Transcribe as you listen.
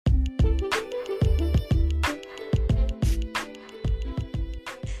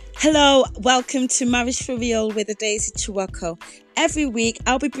Hello, welcome to Marriage for Real with Daisy Chiwako. Every week,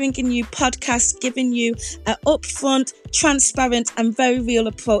 I'll be bringing you podcasts, giving you an upfront, transparent and very real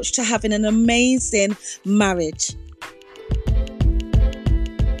approach to having an amazing marriage.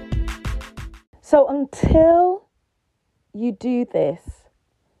 So until you do this,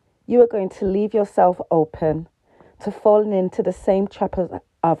 you are going to leave yourself open to falling into the same trap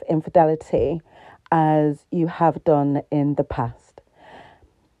of infidelity as you have done in the past.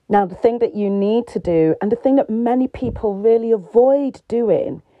 Now, the thing that you need to do, and the thing that many people really avoid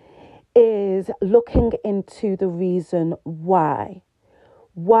doing, is looking into the reason why.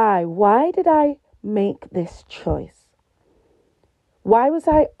 Why did I make this choice? Why was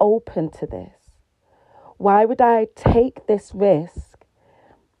I open to this? Why would I take this risk,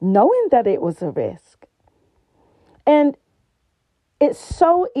 knowing that it was a risk? And it's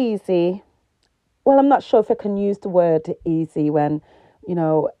so easy. Well, I'm not sure if I can use the word easy when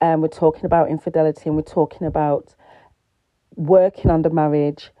we're talking about infidelity and we're talking about working on the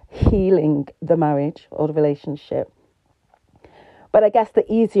marriage, healing the marriage or the relationship. But I guess the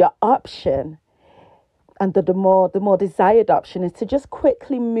easier option and the more desired option is to just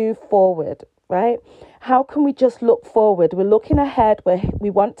quickly move forward, right? How can we just look forward? We're looking ahead,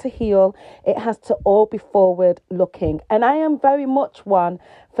 we want to heal. It has to all be forward looking. And I am very much one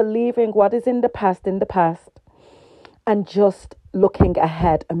for leaving what is in the past and just looking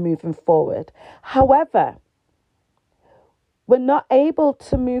ahead and moving forward. However, we're not able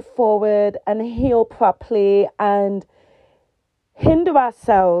to move forward and heal properly and hinder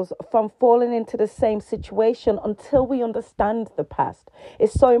ourselves from falling into the same situation until we understand the past.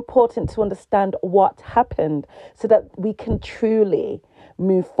 It's so important to understand what happened so that we can truly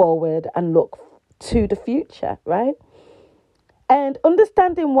move forward and look to the future, right? And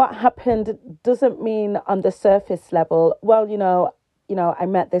understanding what happened doesn't mean on the surface level, well, I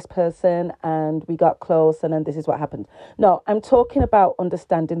met this person and we got close and then this is what happened. No, I'm talking about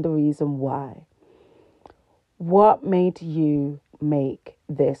understanding the reason why. What made you make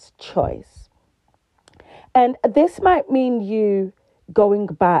this choice? And this might mean you going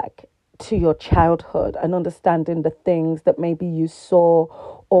back to your childhood and understanding the things that maybe you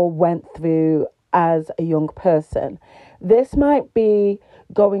saw or went through as a young person. This might be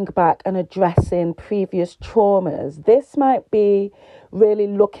going back and addressing previous traumas. This might be really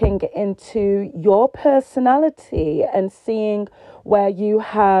looking into your personality and seeing where you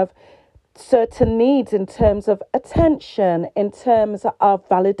have certain needs in terms of attention, in terms of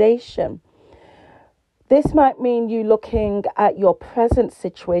validation. This might mean you looking at your present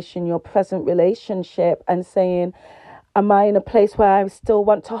situation, your present relationship and saying, am I in a place where I still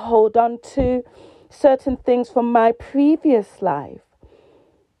want to hold on to certain things from my previous life?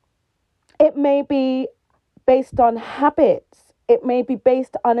 It may be based on habits. It may be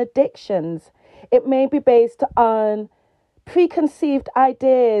based on addictions. It may be based on preconceived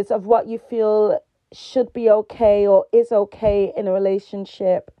ideas of what you feel should be okay or is okay in a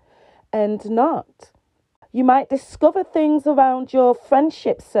relationship and not. You might discover things around your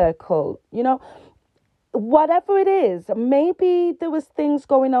friendship circle, whatever it is. Maybe there was things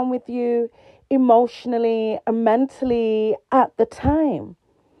going on with you emotionally and mentally at the time.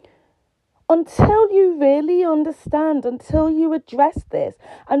 Until you really understand, until you address this,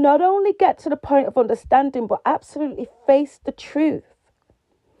 and not only get to the point of understanding, but absolutely face the truth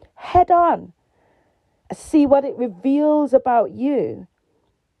head on, see what it reveals about you,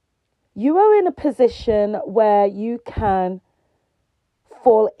 you are in a position where you can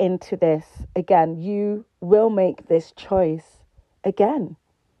fall into this again. You will make this choice again.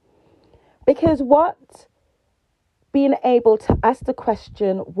 Because what being able to ask the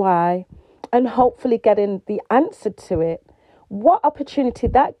question why and hopefully getting the answer to it, what opportunity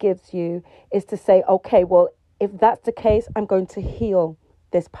that gives you is to say, okay, well, if that's the case, I'm going to heal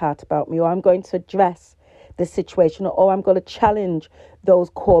this part about me, or I'm going to address this situation, or I'm going to challenge those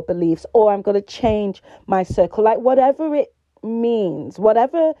core beliefs, or I'm going to change my circle. Like whatever it means,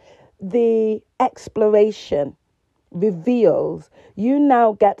 whatever the exploration reveals, you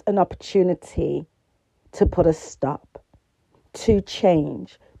now get an opportunity to put a stop, to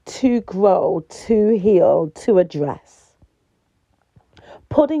change, to grow, to heal, to address.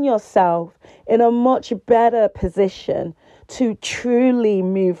 Putting yourself in a much better position to truly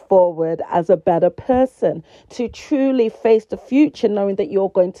move forward as a better person, to truly face the future knowing that you're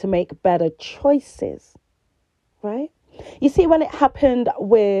going to make better choices, right? You see, when it happened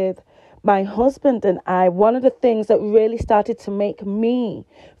with my husband and I, one of the things that really started to make me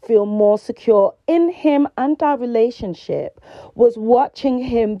feel more secure in him and our relationship was watching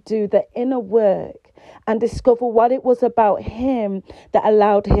him do the inner work and discover what it was about him that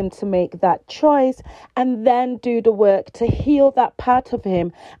allowed him to make that choice, and then do the work to heal that part of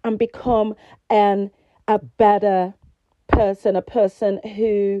him and become a better person, a person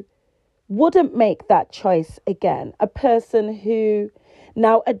who wouldn't make that choice again, a person who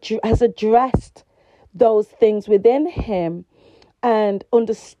now has addressed those things within him and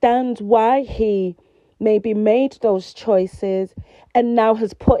understands why he maybe made those choices, and now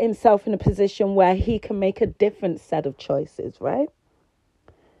has put himself in a position where he can make a different set of choices, right?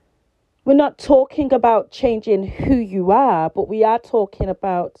 We're not talking about changing who you are, but we are talking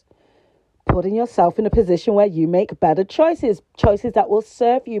about putting yourself in a position where you make better choices that will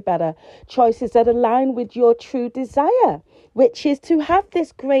serve you better, choices that align with your true desire, which is to have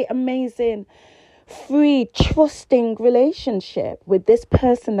this great, amazing, free, trusting relationship with this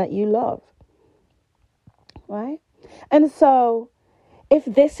person that you love, right? And so if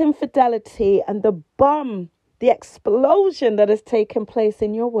this infidelity and the bomb, the explosion that has taken place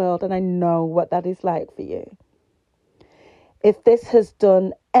in your world, and I know what that is like for you, if this has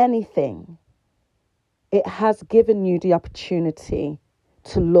done anything, it has given you the opportunity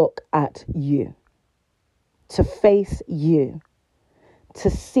to look at you, to face you, to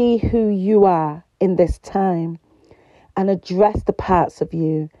see who you are in this time and address the parts of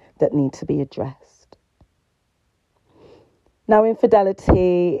you that need to be addressed. Now,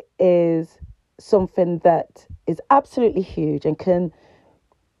 infidelity is something that is absolutely huge and can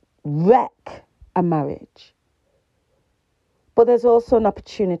wreck a marriage. But there's also an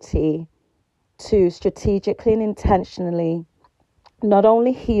opportunity to strategically and intentionally not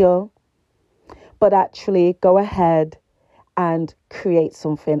only heal, but actually go ahead and create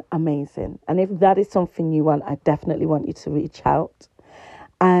something amazing. And if that is something you want, I definitely want you to reach out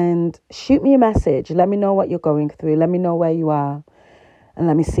and shoot me a message. Let me know what you're going through. Let me know where you are. And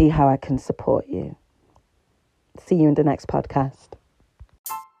let me see how I can support you. See you in the next podcast.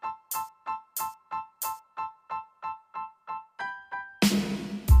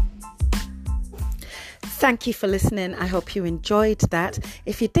 Thank you for listening. I hope you enjoyed that.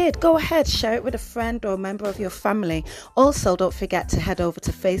 If you did, go ahead, share it with a friend or a member of your family. Also, don't forget to head over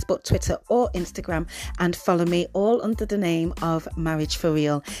to Facebook, Twitter, or Instagram and follow me all under the name of Marriage for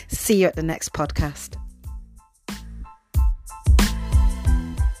Real. See you at the next podcast.